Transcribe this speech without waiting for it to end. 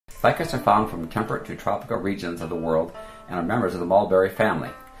Ficus are found from temperate to tropical regions of the world and are members of the mulberry family.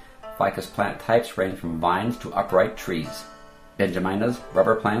 Ficus plant types range from vines to upright trees. Benjaminas,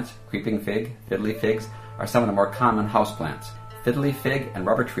 rubber plants, creeping fig, fiddly figs are some of the more common houseplants. Fiddly fig and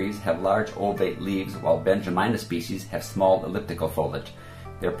rubber trees have large ovate leaves, while Benjamina species have small elliptical foliage.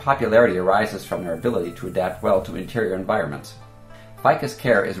 Their popularity arises from their ability to adapt well to interior environments. Ficus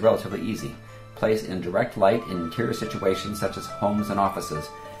care is relatively easy. Place in direct light in interior situations such as homes and offices.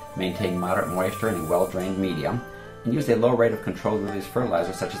 Maintain moderate moisture in a well-drained medium, and use a low rate of controlled-release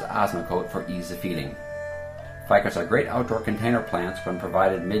fertilizer such as Osmocote for ease of feeding. Ficus are great outdoor container plants when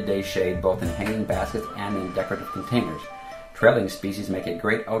provided midday shade both in hanging baskets and in decorative containers. Trailing species make a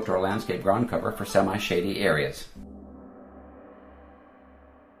great outdoor landscape ground cover for semi-shady areas.